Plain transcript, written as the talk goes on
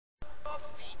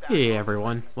Hey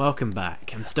everyone, welcome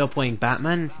back. I'm still playing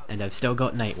Batman, and I've still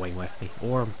got Nightwing with me.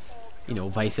 Or, you know,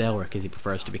 Vice Elric as he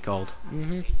prefers to be called.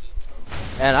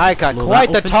 And I got Will quite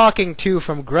that the open? talking to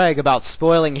from Greg about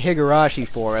spoiling Higurashi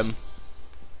for him.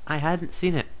 I hadn't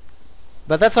seen it.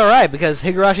 But that's alright, because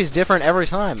Higurashi's different every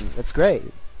time. That's great.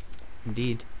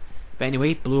 Indeed. But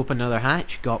anyway, blew up another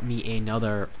hatch, got me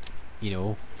another, you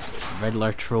know,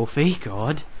 Riddler trophy,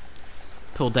 god.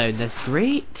 Pulled down this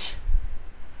grate.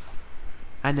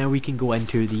 And now we can go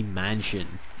into the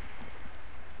mansion.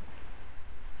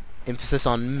 Emphasis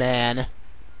on man.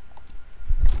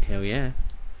 Hell yeah.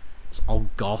 It's all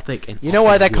gothic and You know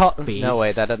why they up in call... your face. No,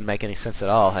 wait, that doesn't make any sense at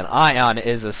all. An ion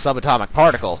is a subatomic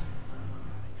particle.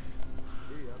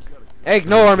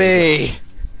 Ignore me!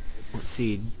 Let's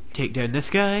see, take down this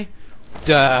guy.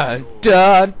 Dun,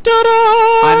 dun, dun, dun.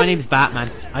 Hi, my name's Batman.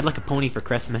 I'd like a pony for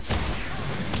Christmas.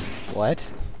 What?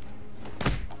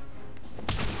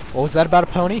 What was that about a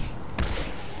pony?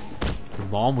 Her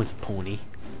mom was a pony.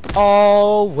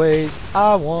 Always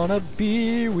I wanna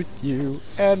be with you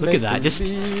and Look make at that, just...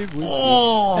 believe with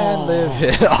Oh! you and live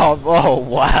it. Oh,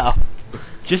 wow.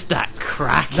 Just that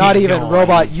cracking Not even noise.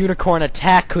 Robot Unicorn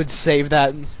Attack could save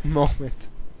that moment.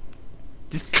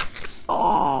 Just...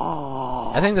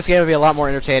 Oh! I think this game would be a lot more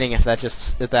entertaining if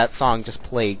that song just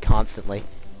played constantly.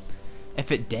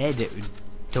 If it did, it would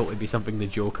totally be something the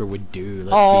Joker would do, let's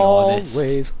be honest.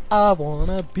 Always I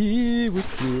wanna be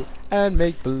with you and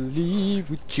make believe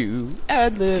with you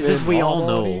and live Because as in we all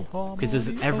harmony, know, because as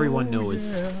harmony, everyone oh knows,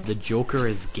 yeah. the Joker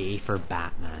is gay for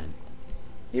Batman.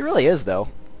 He really is, though.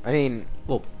 I mean,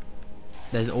 Well,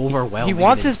 there's overwhelming. he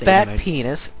wants his insane bat amounts-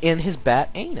 penis in his bat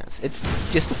anus. It's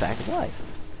just a fact of life.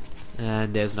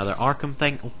 And there's another Arkham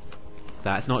thing. Oh,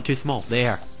 that's not too small.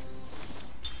 There.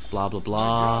 Blah blah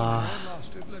blah.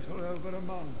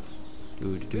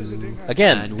 Doo-doo-doo.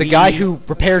 Again, And the guy who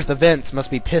repairs the vents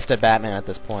must be pissed at Batman at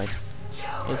this point.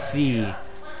 Let's see.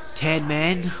 10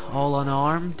 men, all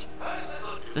unarmed.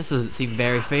 This doesn't seem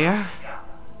very fair.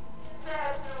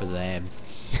 For them.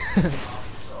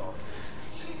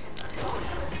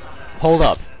 Hold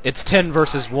up. It's 10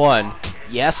 versus 1.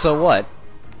 Yeah, so what?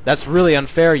 That's really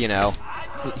unfair, you know.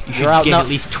 You should get at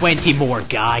least 20 more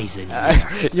guys in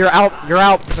here. You're out.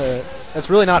 That's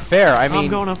really not fair. I mean,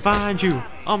 I'm gonna find you.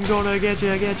 I'm gonna get you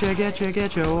one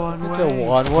It's way. a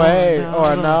one way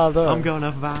or another. I'm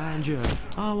gonna find you.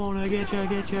 I wanna get you one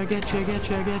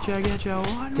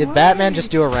way. did Batman just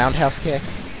do a roundhouse kick?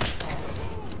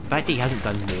 The fact that he hasn't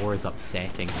done more is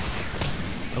upsetting.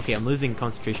 Okay, I'm losing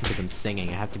concentration because I'm singing.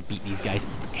 I have to beat these guys'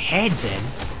 heads in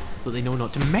so they know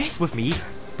not to mess with me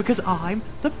because I'm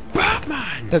the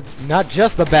Batman. Not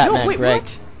just the Batman, No, wait, Greg.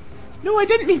 what? No, I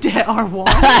didn't mean to hit R1.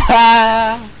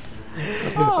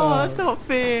 Oh, that's not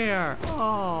fair.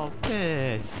 Oh,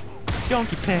 piss.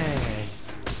 Donkey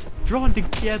piss. Drawn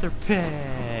together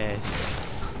piss.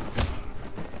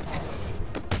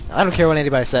 I don't care what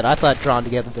anybody said. I thought Drawn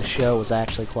Together the show was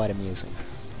actually quite amusing.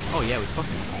 Oh yeah, it was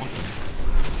fucking awesome.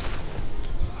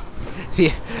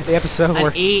 The episode An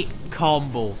where 8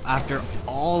 combo after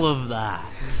all of that.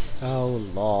 oh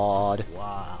lord.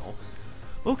 Wow.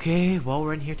 Okay, well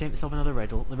we're in here to have myself another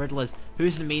riddle. The riddle is,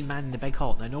 who's the main man in the big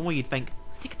hall? Now normally you'd think,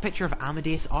 let's take a picture of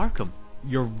Amadeus Arkham.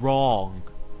 You're wrong.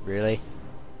 Really?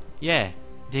 Yeah, you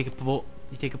take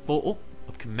a photo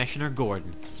of Commissioner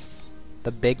Gordon.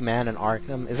 The big man in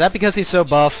Arkham? Is that because he's so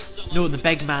buff? No, the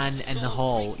big man in the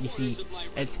hall. You see,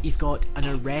 he's got an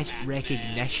arrest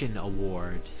recognition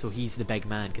award, so he's the big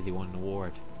man because he won an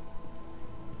award.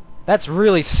 That's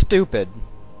really stupid.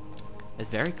 It's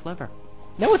very clever.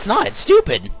 No, it's not. It's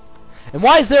stupid. And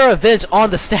why is there a vent on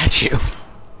the statue?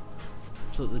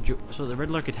 So the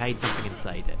Riddler could hide something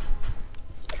inside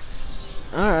it.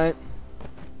 Alright.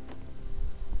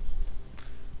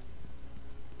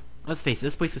 Let's face it,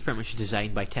 this place was pretty much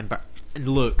designed by Tim Burton. And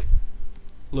look.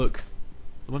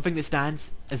 The one thing that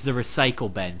stands is the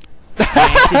recycle bin.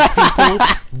 Message people,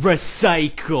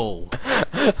 recycle!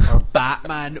 Or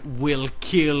Batman will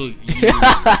kill you.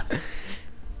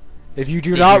 If you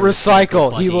do Stay not here,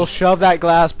 recycle, buddy. he will shove that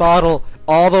glass bottle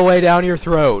all the way down your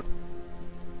throat.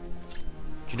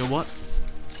 Do you know what?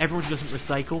 Everyone who doesn't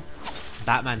recycle,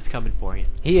 Batman's coming for you.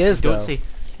 He is, Don't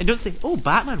though. say, oh,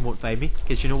 Batman won't find me,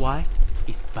 because you know why?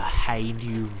 He's behind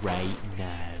you right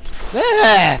now.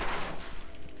 Ah!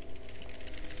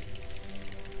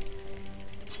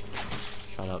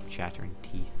 Shut up, chattering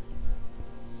teeth.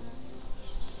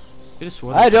 Could've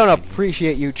sworn I there's don't something in here.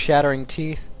 appreciate you chattering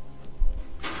teeth.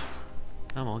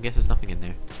 Oh well, I guess there's nothing in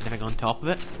there. Anything on top of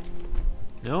it?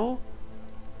 No?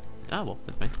 Ah well,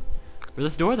 that's fine. Where's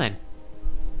this door then?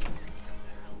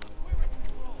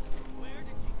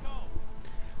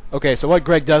 Okay, so what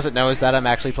Greg doesn't know is that I'm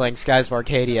actually playing Skies of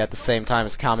Arcadia at the same time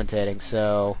as commentating,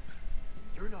 so...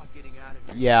 You're not getting out of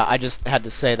here. Yeah, I just had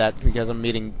to say that because I'm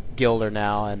meeting Gilder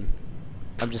now, and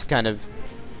I'm just kind of...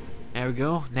 There we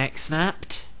go. Neck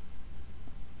snapped.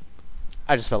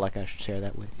 I just felt like I should share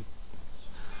that with you.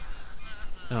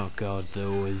 Oh god,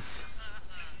 those.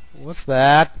 What's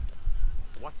that?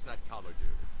 What's that collar do?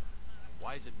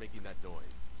 Why is it making that noise?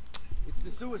 It's the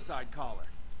suicide collar.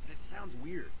 And it sounds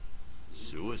weird.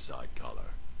 Suicide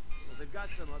collar. Well, they've got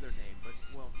some other name, but,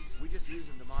 well, we just use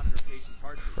them to monitor patients'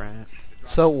 heart beats. Crap.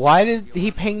 So why did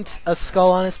he paint a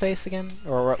skull on his face again?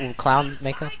 Or clown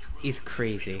makeup? He's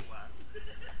crazy.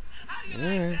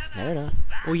 Yeah, I don't know.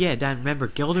 Oh yeah, Dan, remember,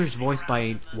 Gilder's voiced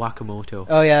by Wakamoto.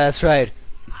 Oh yeah, that's right.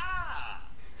 Ah,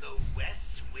 the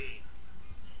West Wing.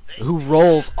 Who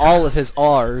rolls all of his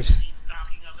R's.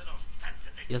 Knocking a little sense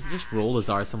into He doesn't just roll his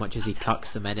R's so much as he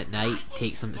tucks them in at night,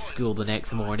 takes them to school the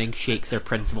next morning, shakes their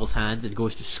principal's hands, and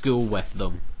goes to school with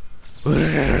them.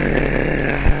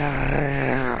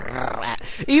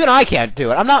 Even I can't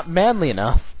do it. I'm not manly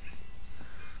enough.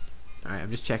 Alright,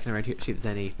 I'm just checking around here to see if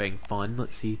there's anything fun.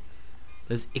 Let's see.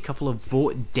 There's a couple of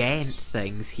vote dent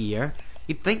things here.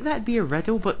 You'd think that'd be a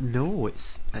riddle, but no,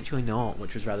 it's actually not,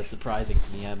 which was rather surprising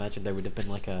to me. I imagined there would have been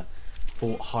like a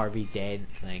vote Harvey Dent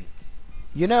thing.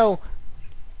 You know,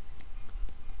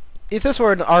 if this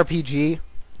were an RPG,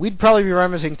 we'd probably be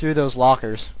rummaging through those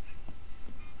lockers.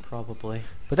 Probably.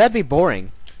 But that'd be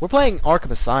boring. We're playing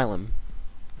Arkham Asylum.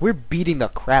 We're beating the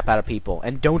crap out of people,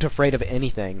 and don't afraid of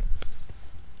anything.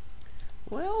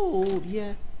 Well,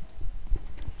 yeah.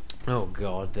 Oh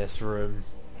god, this room.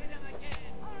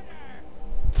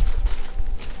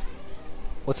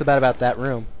 What's bad about that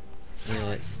room?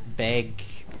 It's big,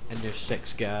 and there's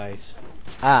 6 guys.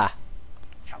 Ah.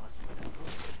 tell us what to do.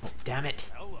 Oh, damn it.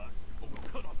 Tell us, or we'll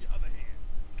cut off your other hand.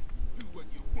 Do what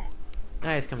you want.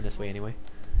 Ah, it's coming this way anyway.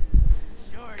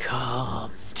 Sure.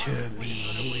 Come to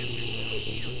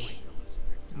me.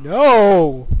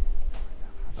 No!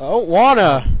 I don't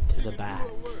wanna! To the back.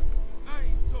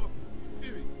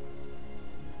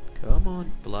 Come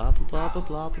on. Blah, blah, blah, blah,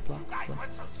 blah, blah, Guys, blah.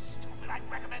 what's so stupid? I'd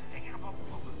recommend picking up a...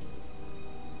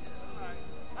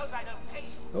 Those I don't pay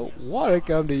you. I don't wanna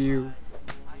come to you.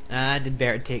 Ah, did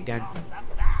Barrett take down.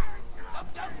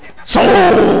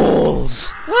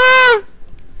 Souls! Ah!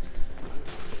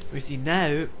 We see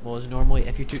now, was normally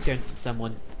if you took down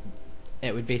someone,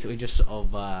 it would basically just sort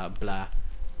of, blah.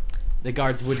 The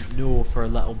guards wouldn't know for a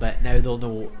little bit. Now they'll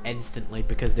know instantly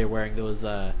because they're wearing those,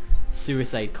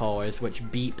 suicide collars which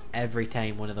beep every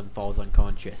time one of them falls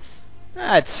unconscious.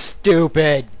 That's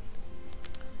stupid.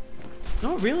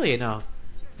 Not really in a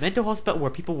mental hospital where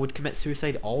people would commit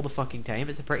suicide all the fucking time.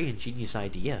 It's a pretty ingenious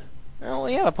idea. Well,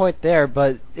 you have a point there,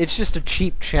 but it's just a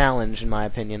cheap challenge in my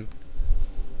opinion.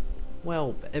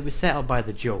 Well, it was set up by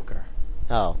the Joker.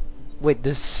 Oh. Wait,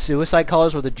 the suicide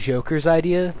collars were the Joker's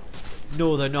idea?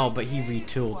 No, they're not, but he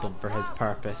retooled them for his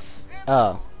purpose.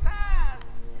 Oh.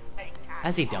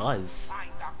 As he does.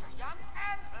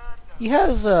 He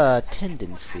has a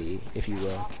tendency, if you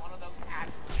will.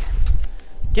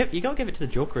 You gotta give it to the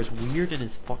Joker. As weird and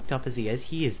as fucked up as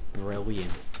he is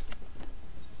brilliant.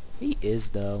 He is,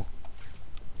 though.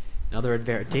 Another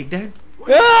inverted takedown.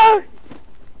 Ah!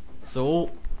 So...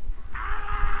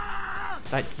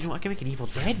 But, you know what, I can make an Evil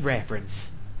Dead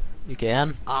reference. You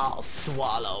can? I'll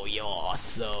swallow your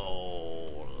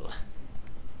soul.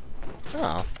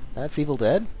 Oh, that's Evil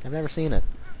Dead? I've never seen it.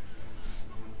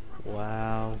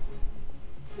 Wow.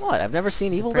 What? I've never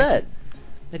seen Evil Depressing. Dead.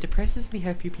 It depresses me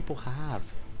how few people have.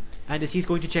 And as he's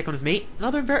going to check on his mate,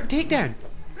 another inverted takedown.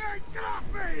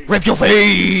 Rip your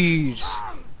face!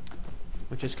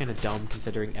 Which is kind of dumb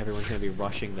considering everyone's going to be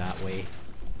rushing that way.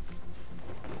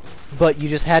 But you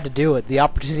just had to do it. The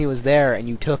opportunity was there, and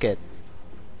you took it.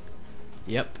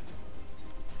 Yep.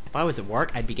 If I was at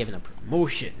work, I'd be given a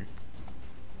promotion.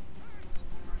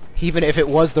 Even if it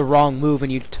was the wrong move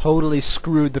and you totally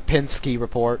screwed the Pinsky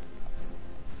report.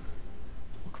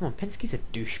 Oh, come on, Pinsky's a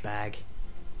douchebag.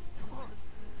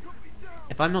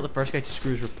 If I'm not the first guy to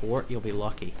screw his report, you'll be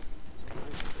lucky.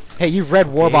 Hey, you've read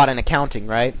Warbot in accounting,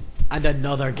 right? And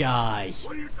another guy.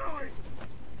 What are you doing?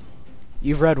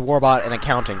 You've read Warbot in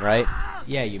accounting, right?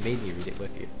 Yeah, you made me read it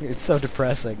with you. It's so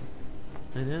depressing.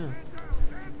 I know.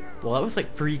 Well, that was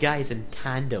like 3 guys in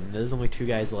tandem. There's only 2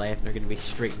 guys left, and they're gonna be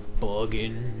straight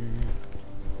bugging.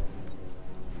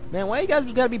 Man, why you guys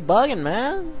gotta be bugging,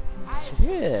 man?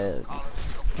 Shit.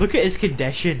 Look at his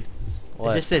condition.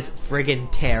 What? It just says friggin'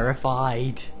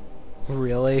 terrified.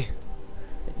 Really?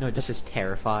 No, it just says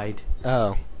terrified.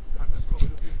 Oh.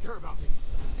 Care about me.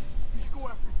 You should go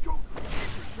after Joker.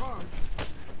 Take charge.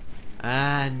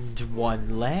 And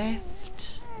one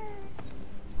left.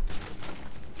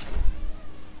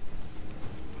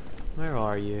 Where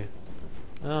are you?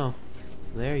 Oh,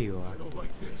 there you are. I don't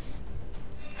like this.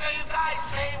 Hey, you guys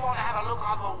say you want to have a look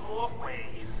on the walkways.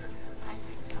 I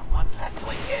think someone left you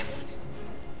a gift.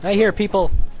 Hey here,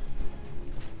 people.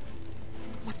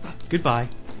 Goodbye.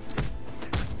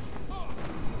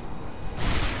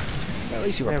 At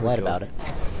least you were There we polite go. about it.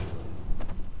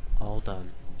 All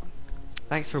done.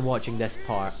 Thanks for watching this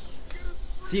part.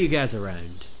 See you guys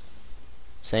around.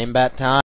 Same bat time.